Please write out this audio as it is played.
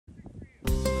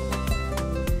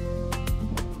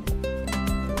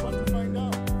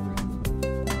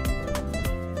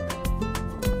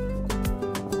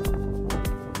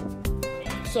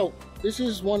So this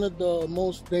is one of the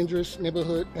most dangerous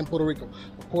neighborhoods in Puerto Rico,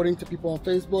 according to people on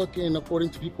Facebook and according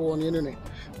to people on the internet.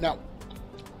 Now,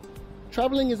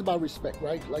 traveling is about respect,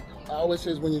 right? Like I always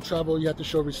say, when you travel, you have to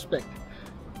show respect.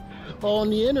 On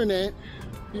the internet,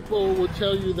 people will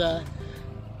tell you that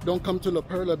don't come to La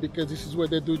Perla because this is where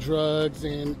they do drugs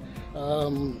and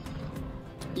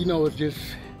you know, it's just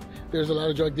there's a lot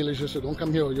of drug dealers here, so don't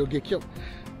come here or you'll get killed.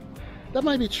 That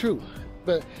might be true,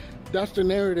 but that's the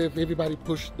narrative everybody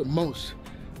pushed the most.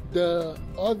 The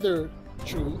other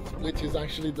truth, which is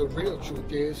actually the real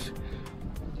truth, is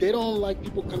they don't like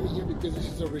people coming here because this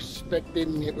is a respected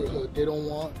neighborhood. They don't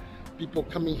want people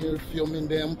coming here filming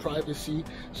them, privacy.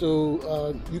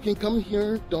 So you can come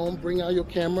here, don't bring out your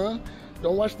camera.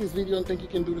 Don't watch this video and think you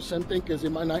can do the same thing because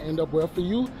it might not end up well for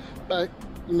you. But,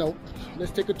 you know,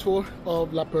 let's take a tour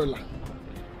of La Perla.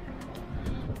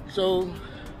 So,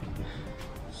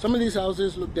 some of these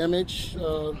houses look damaged.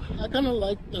 I kind of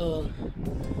like the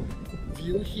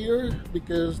view here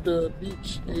because the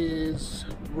beach is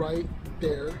right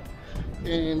there.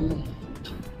 And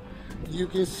you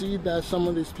can see that some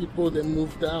of these people that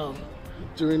moved out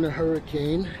during the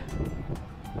hurricane.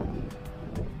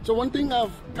 So one thing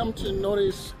I've come to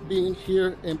notice being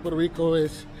here in Puerto Rico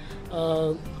is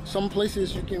some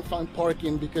places you can find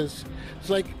parking, because it's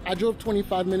like I drove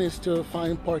 25 minutes to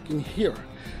find parking here.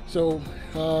 So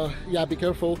yeah, be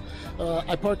careful.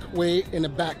 I park way in the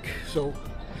back. So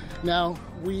now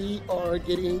we are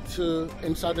getting to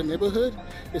inside the neighborhood.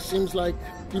 It seems like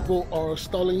people are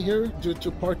stalling here due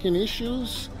to parking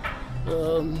issues.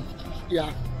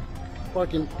 Yeah,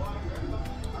 parking.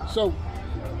 So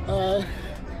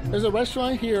there's a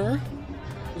restaurant here.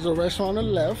 There's a restaurant on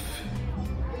the left.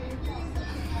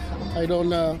 I don't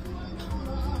know.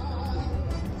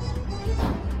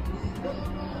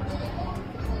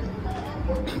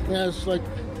 Yeah, it's like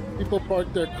people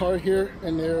park their car here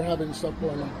and they're having stuff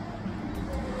going on.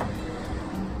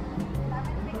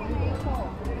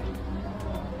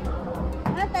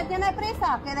 Tiene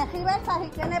prisa, que de reversa y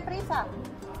tiene prisa.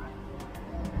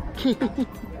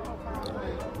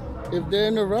 If they're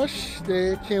in a rush,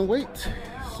 they can't wait.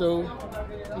 So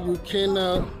you can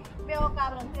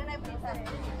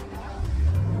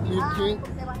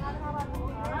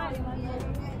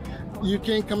you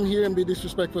can't come here and be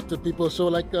disrespectful to people. So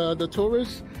like the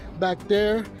tourists back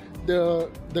there,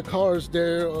 the cars,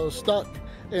 they're stuck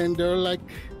and they're like,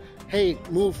 hey,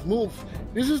 move, move.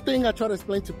 This is the thing I try to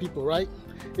explain to people, right?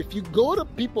 If you go to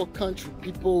people country,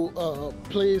 people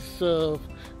place of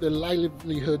their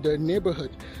livelihood, their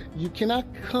neighborhood, you cannot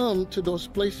come to those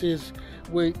places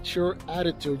with your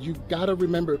attitude. You gotta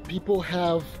remember, people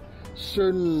have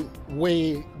certain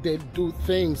way they do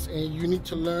things, and you need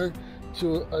to learn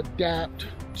to adapt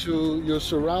to your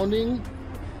surrounding,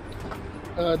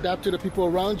 adapt to the people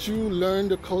around you, learn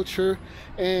the culture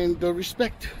and the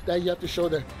respect that you have to show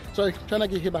there. Sorry, trying to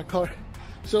get hit by a car.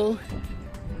 So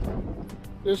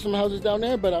there's some houses down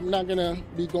there, but I'm not gonna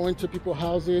be going to people's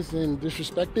houses and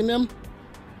disrespecting them.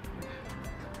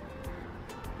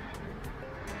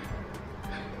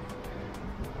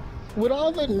 With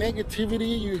all the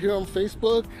negativity you hear on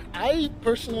Facebook, I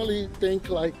personally think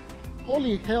like,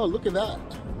 holy hell, look at that.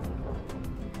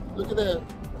 Look at that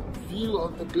view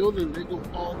of the building. They go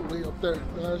all the way up there.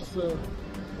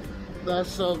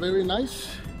 That's very nice.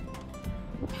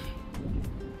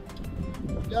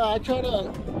 Yeah, I try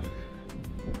to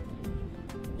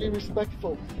be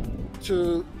respectful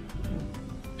to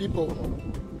people.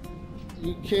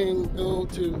 You can go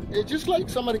to, it's just like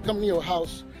somebody coming to your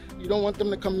house. You don't want them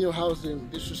to come to your house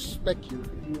and disrespect you.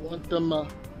 You want them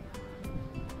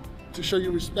to show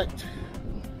you respect.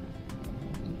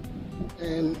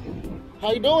 And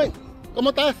how you doing?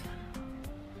 ¿Cómo estás?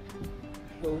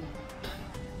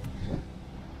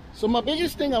 So my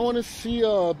biggest thing, I want to see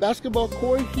a basketball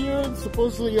court here.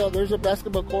 Supposedly there's a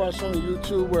basketball court I saw on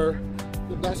YouTube where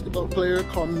the basketball player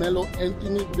Carmelo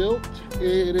Anthony built.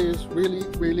 It is really,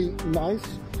 really nice.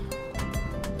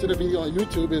 To the video on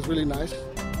YouTube is really nice.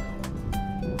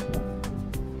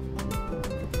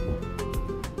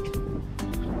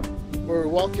 We're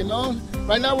walking on.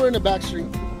 Right now we're in the back street.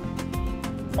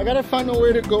 I gotta find a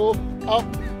way to go up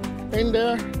in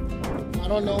there. I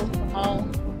don't know how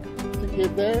to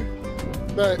get there,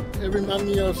 but it reminds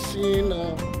me of seeing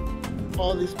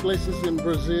all these places in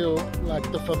Brazil, like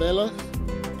the favelas.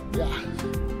 Yeah.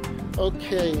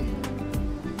 Okay.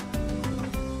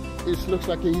 This looks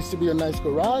like it used to be a nice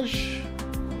garage.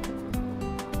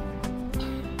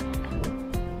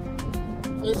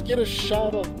 Let's get a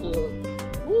shot of the.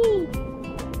 Woo!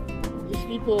 These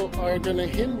people are gonna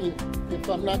hit me if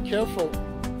I'm not careful.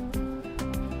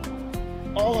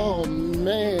 Oh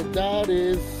man, that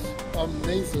is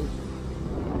amazing.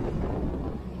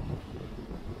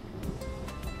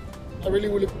 I really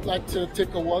would like to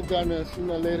take a walk down there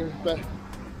sooner or later, but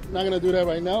I'm not gonna do that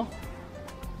right now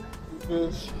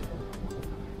because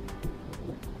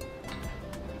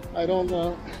I don't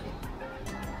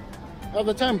have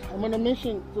the time. I'm on a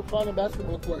mission to find a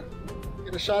basketball court.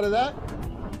 Get a shot of that.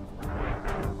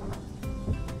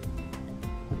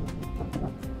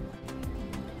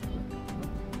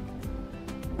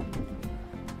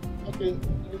 Okay,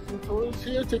 there's some tourists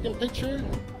here taking pictures.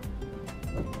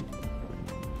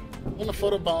 I'm a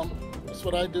photo bomb. That's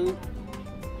what I do.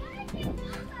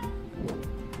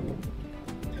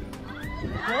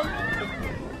 Huh?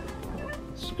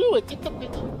 Screw it, take the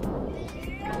picture.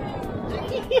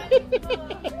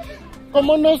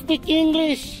 ¿Cómo no speak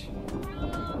English?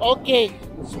 Okay,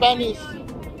 Spanish.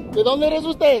 ¿De dónde eres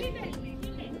usted?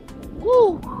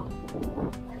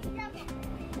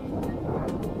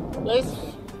 ¿Ves?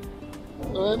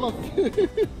 Lo vemos.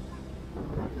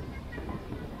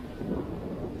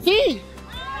 Sí.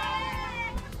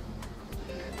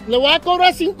 Le voy a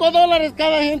cobrar $5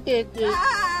 cada gente.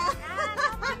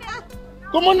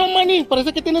 ¿Cómo no money?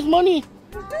 Parece que tienes money.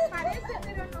 Parece,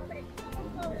 pero no sé.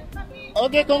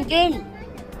 Ok, ¿con quién?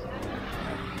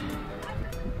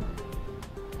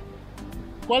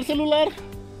 ¿Cuál celular?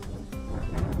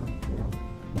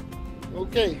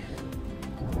 Ok.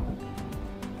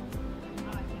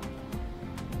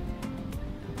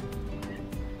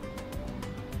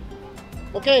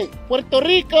 Ok, Puerto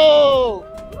Rico.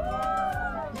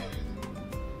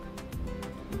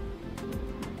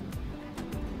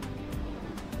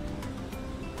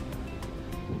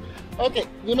 Ok,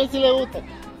 dime si le gusta.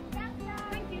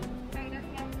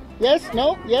 Yes,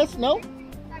 no, yes, no.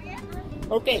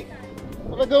 Okay,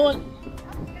 have a good one.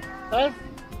 Huh?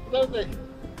 Okay.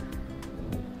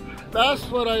 That's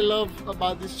what I love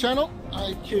about this channel.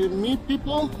 I can meet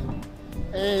people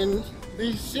and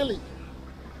be silly.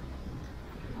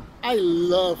 I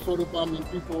love photobombing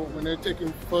people when they're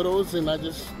taking photos, and I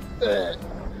just,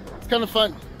 it's kind of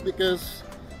fun because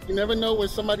you never know when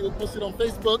somebody will post it on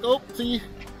Facebook. Oh, see,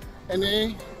 and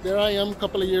then there I am a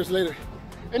couple of years later.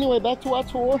 Anyway, back to our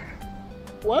tour.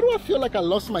 Why do I feel like I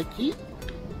lost my key?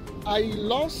 I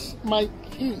lost my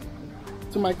key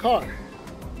to my car.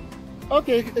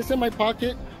 Okay, it's in my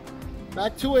pocket.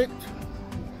 Back to it.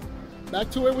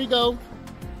 Back to where we go.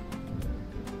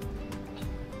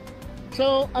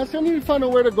 So I still need to find a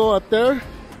way to go up there.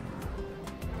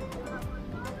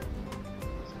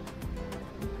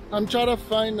 I'm trying to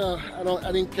find.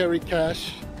 I didn't carry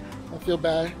cash. I feel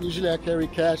bad. Usually I carry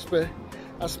cash, but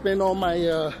I spent all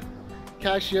my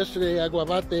cash yesterday at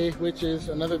Guabate, which is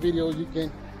another video you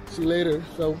can see later.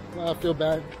 So I feel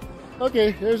bad.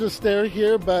 Okay, there's a stair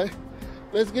here, but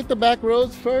let's get the back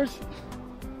roads first.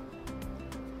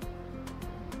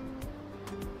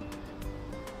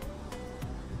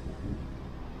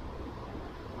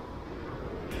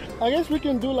 I guess we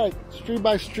can do like street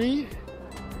by street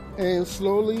and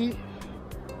slowly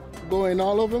go in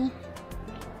all of them.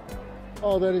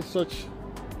 Oh, that is such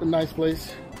a nice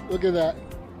place. Look at that.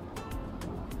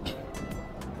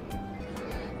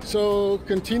 So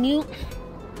continue.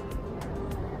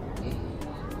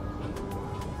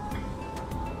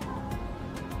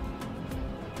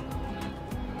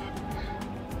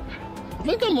 I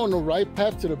think I'm on the right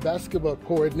path to the basketball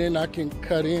court, and then I can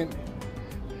cut in.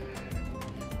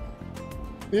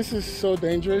 This is so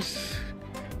dangerous,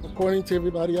 according to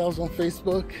everybody else on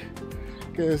Facebook,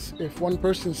 because if one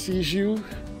person sees you,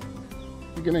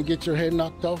 you're gonna get your head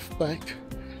knocked off. But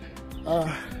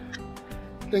I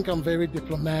think I'm very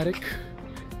diplomatic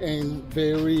and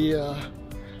very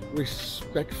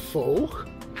respectful,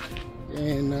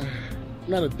 and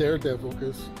not a daredevil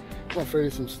because I'm afraid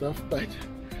of some stuff, but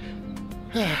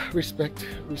respect.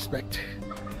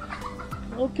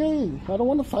 Okay, I don't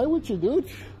want to fight with you, dude.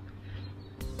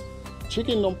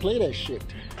 Chicken don't play that shit.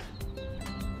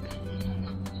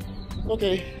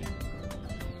 Okay.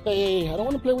 Hey, I don't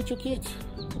want to play with your kids.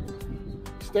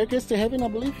 Staircase to heaven, I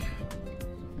believe.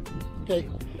 Okay.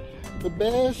 The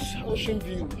best ocean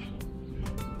view.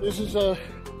 This is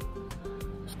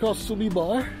it's called Subi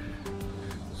Bar.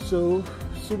 So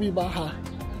Subi Baja,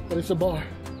 but it's a bar.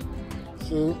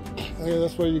 So yeah,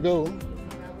 that's where you go.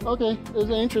 Okay, there's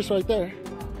an entrance right there.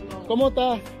 ¿Cómo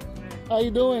estás? How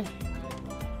you doing?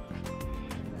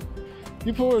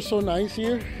 People are so nice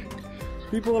here.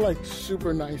 People are like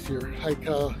super nice here. Like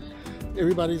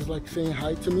everybody's like saying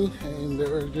hi to me, and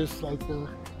they're just like, I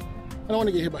don't want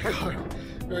to get hit by a car.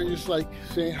 They're just like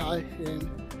saying hi and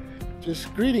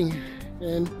just greeting,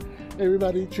 and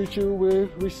everybody treats you with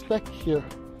respect here.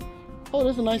 Oh,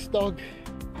 there's a nice dog.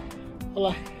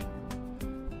 Hola.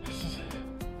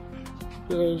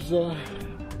 There's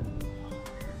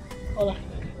hola.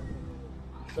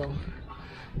 So,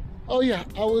 oh yeah,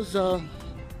 I was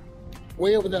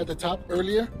way over there at the top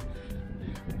earlier.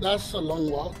 That's a long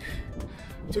walk.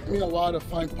 Took me a while to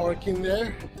find parking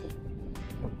there.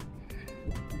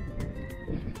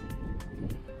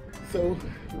 So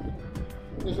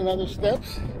there's another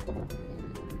steps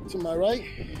to my right.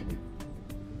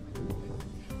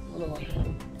 I don't want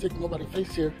to take nobody's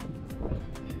face here.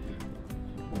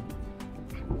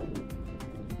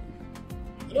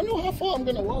 I don't know how far I'm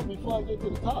gonna walk before I get to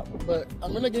the top, but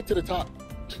I'm gonna get to the top.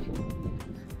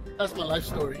 That's my life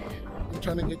story. I'm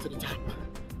trying to get to the top.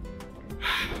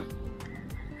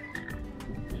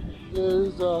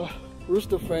 There's a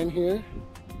rooster friend here.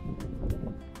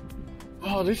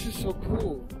 Oh, this is so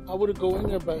cool. I would go in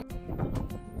there, but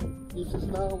this is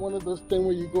not one of those things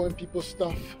where you go in people's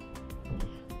stuff.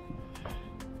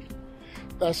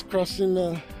 That's crossing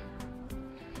the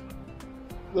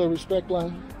respect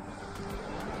line.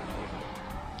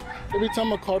 Every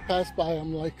time a car passes by,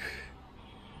 I'm like,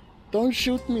 don't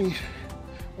shoot me.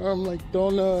 Or I'm like,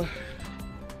 don't,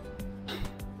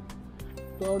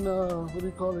 what do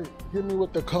you call it? Hit me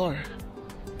with the car.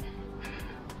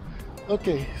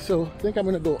 Okay, so I think I'm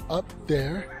gonna go up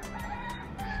there.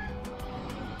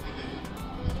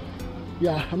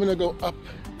 Yeah, I'm gonna go up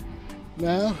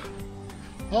now.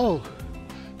 Oh,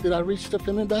 did I reach the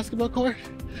feminine basketball court?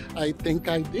 I think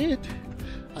I did.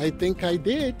 I think I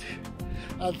did.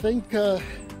 I think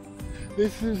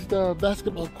this is the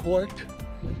basketball court.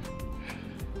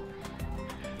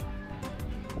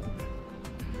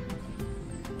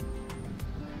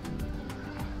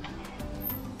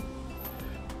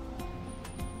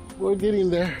 We're getting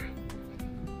there.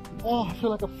 Oh, I feel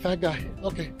like a fat guy.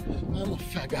 Okay, I'm a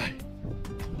fat guy.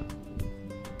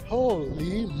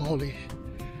 Holy moly.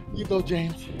 You go,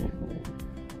 James.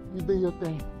 You do your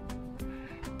thing.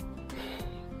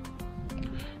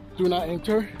 Do not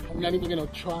enter. I'm not even gonna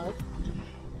try.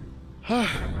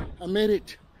 I made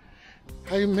it.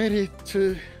 I made it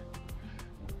to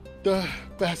the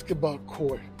basketball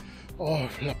court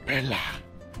of La Perla.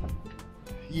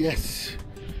 Yes.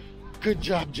 Good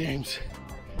job, James.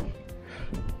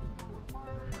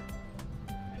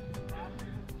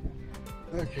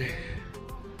 Okay.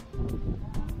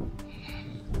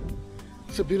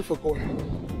 It's a beautiful court.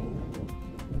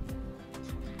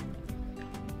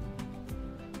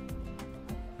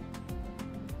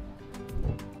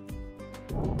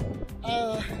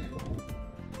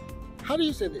 How do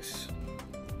you say this?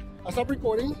 I stopped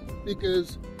recording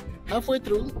because halfway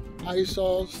through I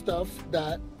saw stuff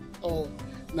that, oh,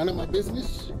 none of my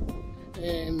business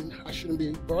and I shouldn't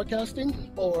be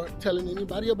broadcasting or telling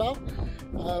anybody about.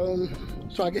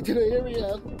 So I get to the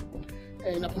area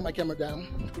and I put my camera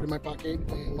down, put it in my pocket,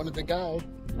 and one of the guys,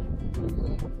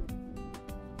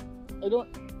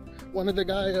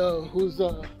 who's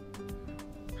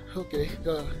okay,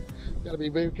 gotta be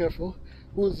very careful,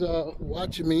 who's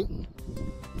watching me,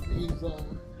 he's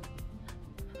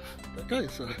that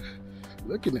guy's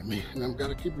looking at me, and I've got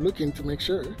to keep looking to make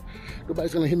sure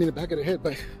nobody's gonna hit me in the back of the head.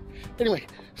 But anyway,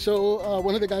 so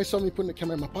one of the guys saw me putting the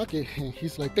camera in my pocket, and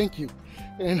he's like, "Thank you,"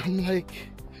 and I'm like,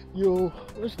 "Yo,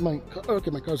 where's my car?"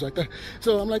 Okay, my car's right there.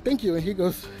 So I'm like, "Thank you," and he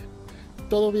goes,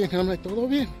 "Todo bien?" And I'm like, "Todo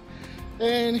bien."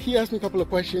 And he asked me a couple of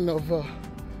questions of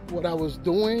what I was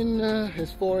doing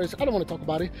as far as, I don't want to talk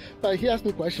about it, but he asked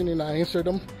me a question and I answered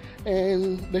them,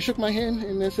 and they shook my hand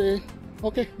and they said,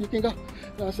 "Okay, you can go."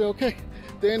 And I said, "Okay."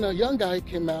 Then a young guy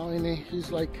came out and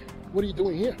he's like, "What are you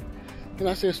doing here?" And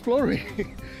I said,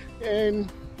 "Exploring."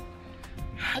 And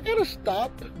I gotta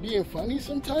stop being funny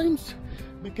sometimes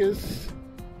because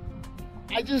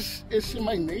it's in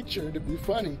my nature to be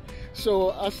funny.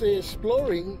 So I say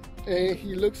exploring, and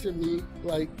he looks at me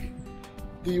like,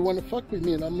 "Do you want to fuck with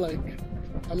me?" And I'm like,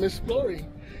 "I'm exploring."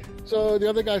 So the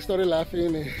other guy started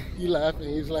laughing, and he laughed, and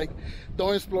he's like,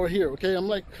 "Don't explore here, okay?" I'm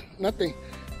like, "Nothing."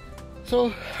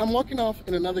 So I'm walking off,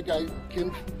 and another guy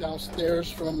came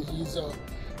downstairs from his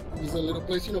little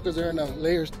place, you know, because they're in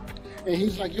layers. And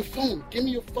he's like, "Your phone, give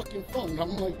me your fucking phone." And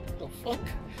I'm like, "The fuck?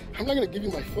 I'm not gonna give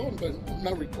you my phone, but I'm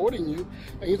not recording you."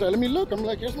 And he's like, "Let me look." I'm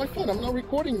like, "Here's my phone, I'm not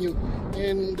recording you."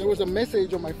 And there was a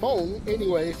message on my phone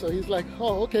anyway, so he's like,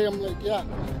 "Oh, okay." I'm like, "Yeah."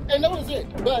 And that was it.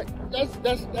 But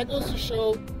that goes to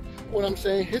show what I'm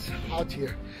saying. It's hot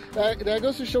here. That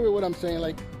goes to show you what I'm saying.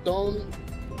 Like, don't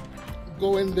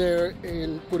going there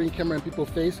and putting camera in people's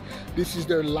face. This is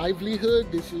their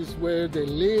livelihood. This is where they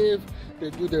live. They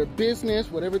do their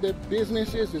business. Whatever their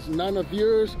business is, it's none of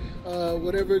yours.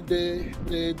 Whatever they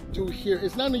do here,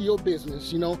 it's none of your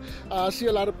business, you know. I see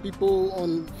a lot of people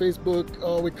on Facebook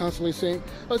always constantly saying,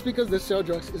 oh, it's because they sell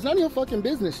drugs. It's none of your fucking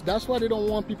business. That's why they don't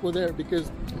want people there,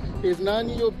 because it's none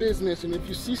of your business. And if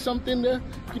you see something there,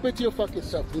 keep it to your fucking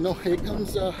self, you know. It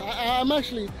comes,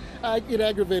 I get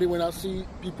aggravated when I see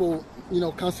people, you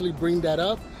know, constantly bring that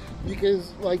up,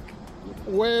 because like,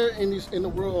 where in the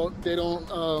world they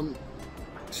don't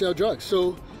sell drugs?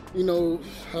 So, you know,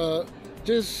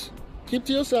 just keep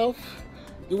to yourself,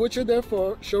 do what you're there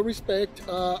for, show respect.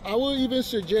 I will even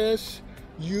suggest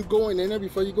you go in there,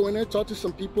 before you go in there, talk to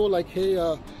some people like, hey,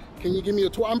 can you give me a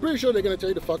tour? I'm pretty sure they're gonna tell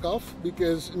you to fuck off,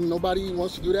 because nobody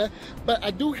wants to do that. But I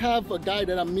do have a guy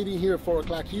that I'm meeting here at 4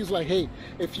 o'clock. He's like, hey,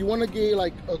 if you want to get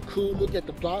like a cool look at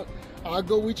the plot, I'll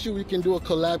go with you. We can do a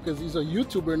collab, because he's a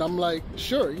YouTuber. And I'm like,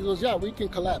 sure. He goes, yeah, we can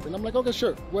collab. And I'm like, okay,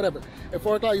 sure, whatever. At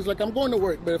 4 o'clock, he's like, I'm going to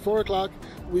work, but at 4 o'clock,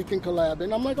 we can collab.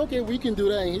 And I'm like, okay, we can do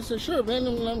that. And he said, sure, man.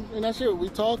 And that's it. We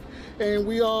talked, and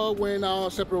we all went our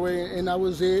separate way, and that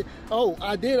was it. Oh,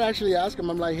 I did actually ask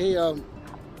him. I'm like, hey,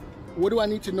 what do I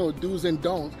need to know, do's and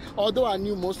don'ts? Although I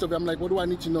knew most of it, I'm like, what do I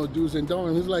need to know, do's and don'ts?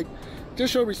 And he's like,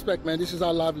 just show respect, man. This is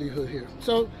our livelihood here.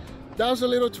 So that was a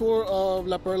little tour of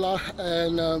La Perla,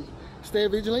 and stay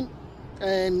vigilant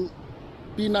and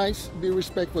be nice, be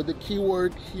respectful. The key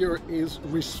word here is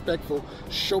respectful.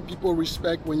 Show people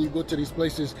respect when you go to these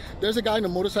places. There's a guy in a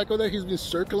motorcycle there. He's been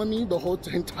circling me the whole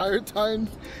entire time,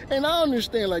 and I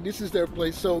understand, like, this is their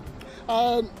place. So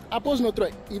I pose no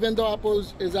threat. Even though I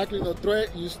pose exactly no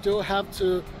threat, you still have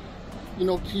to, you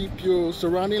know, keep your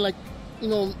surrounding. Like, you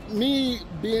know, me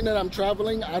being that I'm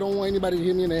traveling, I don't want anybody to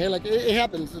hit me in the head. Like, it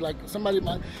happens. Like, somebody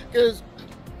might, because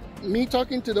me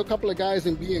talking to the couple of guys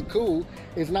and being cool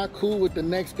is not cool with the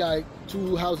next guy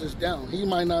 2 houses down. He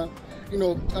might not, you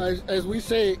know, as we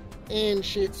say, ain't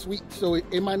shit sweet. So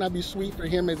it might not be sweet for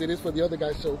him as it is for the other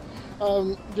guy. So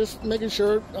just making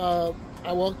sure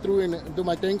I walk through and do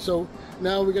my thing. So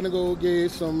now we're gonna go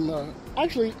get some,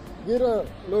 actually get a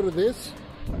load of this.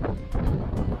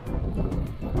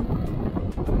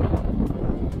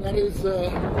 That is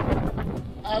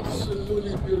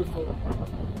absolutely beautiful.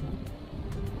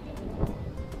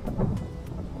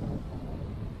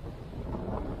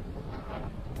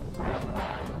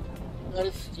 That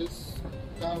is just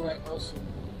downright awesome.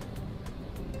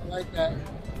 I like that.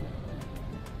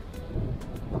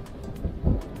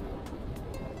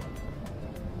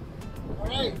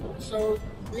 Alright, so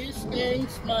this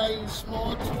ends my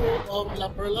small tour of La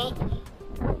Perla.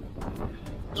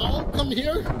 Don't come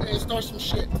here and start some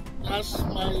shit. That's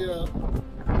my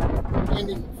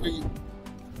ending for you.